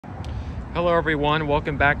Hello everyone,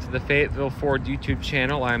 welcome back to the Fayetteville Ford YouTube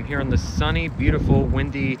channel. I'm here on the sunny, beautiful,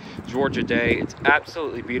 windy Georgia day. It's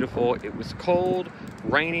absolutely beautiful. It was cold,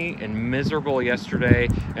 rainy, and miserable yesterday,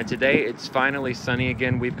 and today it's finally sunny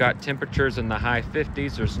again. We've got temperatures in the high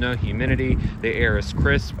 50s. There's no humidity. The air is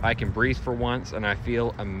crisp. I can breathe for once, and I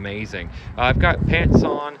feel amazing. I've got pants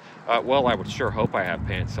on. Well, I would sure hope I have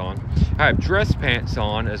pants on. I have dress pants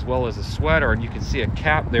on as well as a sweater, and you can see a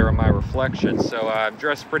cap there in my reflection. So I'm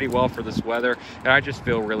dressed pretty well for this weather, and I just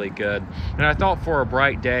feel really good. And I thought for a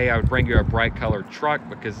bright day I would bring you a bright colored truck,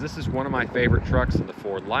 because this is one of my favorite trucks in the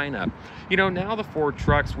Ford lineup. You know, now the Ford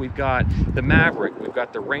trucks, we've got the Maverick, we've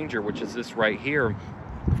got the Ranger, which is this right here.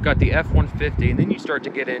 We've got the F-150, and then you start to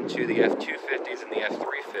get into the F-250s and the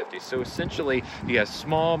F-350s. So essentially, you have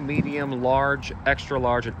small, medium, large, extra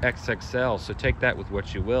large, and XXL. So take that with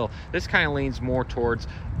what you will. This kind of leans more towards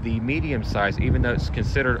the medium size, even though it's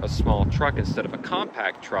considered a small truck instead of a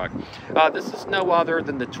compact truck. This is no other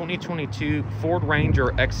than the 2022 Ford Ranger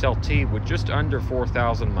XLT with just under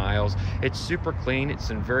 4,000 miles. It's super clean. It's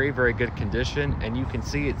in very, very good condition, and you can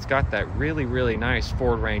see it's got that really, really nice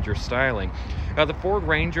Ford Ranger styling. The Ford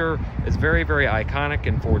Ranger is very, very iconic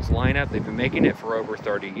in Ford's lineup. They've been making it for over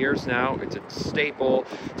 30 years now. It's a staple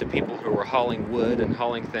to people who are hauling wood and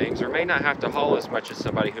hauling things, or may not have to haul as much as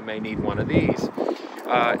somebody who may need one of these.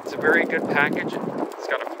 It's a very good package. It's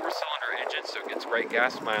got a 4-cylinder engine, so it gets great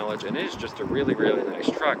gas mileage, and it is just a really, really nice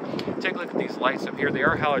truck. Take a look at these lights up here. They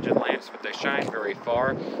are halogen lamps, but they shine very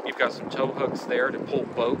far. You've got some tow hooks there to pull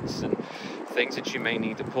boats and things that you may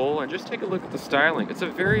need to pull, and just take a look at the styling. It's a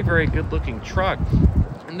very, very good looking truck.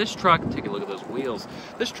 And this truck, take a look at those wheels.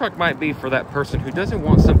 This truck might be for that person who doesn't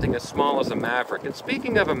want something as small as a Maverick. And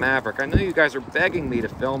speaking of a Maverick, I know you guys are begging me to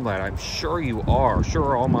film that. I'm sure you are.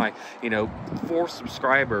 Sure, all my, 4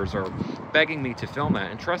 subscribers are begging me to film that.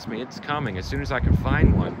 And trust me, it's coming as soon as I can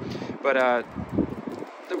find one. But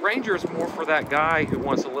the Ranger is more for that guy who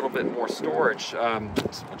wants a little bit more storage. So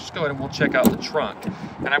we'll just go ahead and we'll check out the trunk.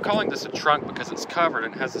 And I'm calling this a trunk because it's covered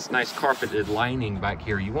and has this nice carpeted lining back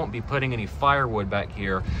here. You won't be putting any firewood back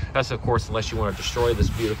here. That's, of course, unless you want to destroy this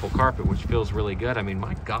beautiful carpet, which feels really good. I mean,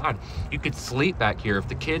 my God, you could sleep back here. If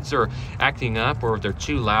the kids are acting up or if they're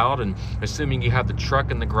too loud, and assuming you have the truck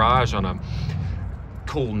in the garage on a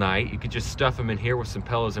cool night, you could just stuff them in here with some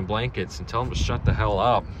pillows and blankets and tell them to shut the hell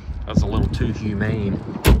up. That's a little too humane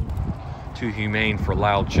for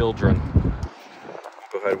loud children.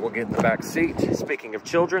 Go ahead, we'll get in the back seat. Speaking of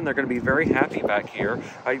children, they're going to be very happy back here.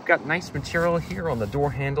 You've got nice material here on the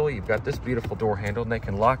door handle. You've got this beautiful door handle, and they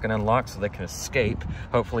can lock and unlock so they can escape,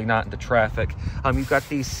 hopefully not into traffic. You've got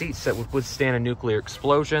these seats that would withstand a nuclear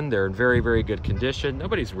explosion. They're in very, very good condition.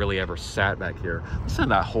 Nobody's really ever sat back here. Listen to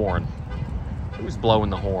that horn. Who's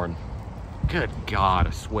blowing the horn? Good God,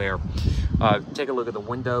 I swear. Take a look at the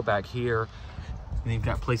window back here. And you've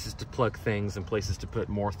got places to plug things and places to put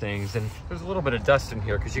more things. And there's a little bit of dust in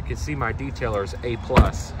here because you can see my detailer's A+.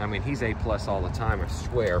 I mean, he's A+ all the time, I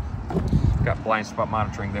swear. Got blind spot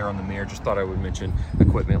monitoring there on the mirror. Just thought I would mention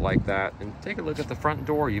equipment like that. And take a look at the front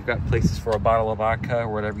door. You've got places for a bottle of vodka or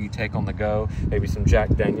whatever you take on the go. Maybe some Jack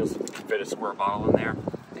Daniels, if you can fit a square bottle in there.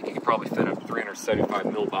 I think you could probably fit a 375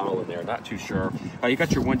 ml bottle in there, not too sure. You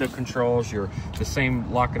got your window controls, the same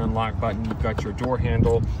lock and unlock button. You've got your door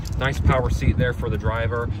handle, nice power seat there for the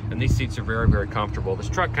driver, and these seats are very, very comfortable. This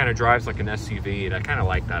truck kind of drives like an SUV, and I kind of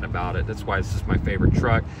like that about it. That's why this is my favorite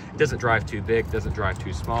truck. It doesn't drive too big, doesn't drive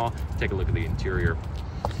too small. Take a look at the interior.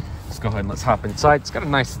 Let's go ahead and let's hop inside. It's got a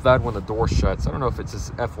nice thud when the door shuts. I don't know if it's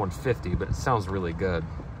his F-150, but it sounds really good.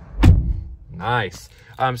 Nice.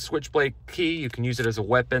 Switchblade key, you can use it as a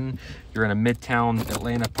weapon. You're in a Midtown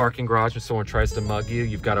Atlanta parking garage and someone tries to mug you,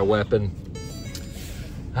 you've got a weapon.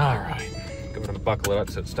 All right, I'm gonna buckle it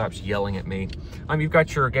up so it stops yelling at me. You've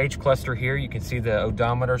got your gauge cluster here. You can see the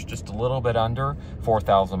odometer's just a little bit under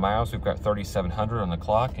 4,000 miles. We've got 3,700 on the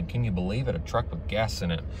clock, and can you believe it? A truck with gas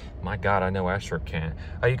in it. My God, I know I sure can.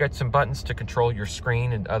 You got some buttons to control your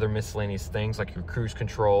screen and other miscellaneous things like your cruise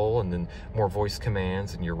control, and then more voice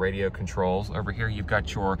commands and your radio controls. Over here, you've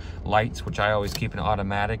got your lights, which I always keep in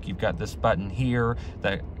automatic. You've got this button here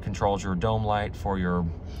that controls your dome light for the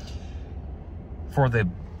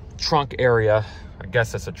trunk area. I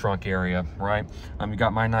guess that's a trunk area, right? You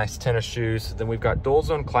got my nice tennis shoes. Then we've got dual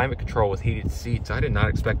zone climate control with heated seats. I did not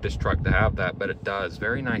expect this truck to have that, but it does.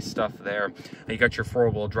 Very nice stuff there. You got your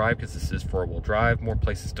 4-wheel drive, because this is 4-wheel drive. More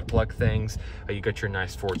places to plug things. You got your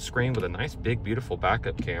nice Ford screen with a nice, big, beautiful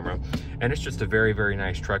backup camera. And it's just a very, very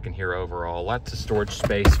nice truck in here overall. Lots of storage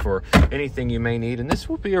space for anything you may need. And this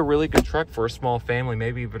will be a really good truck for a small family,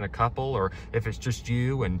 maybe even a couple, or if it's just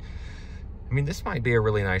you and I mean, this might be a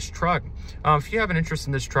really nice truck. If you have an interest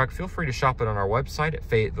in this truck, feel free to shop it on our website at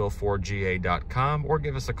fayettevillefordga.com or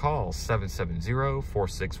give us a call,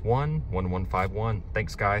 770-461-1151.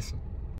 Thanks, guys.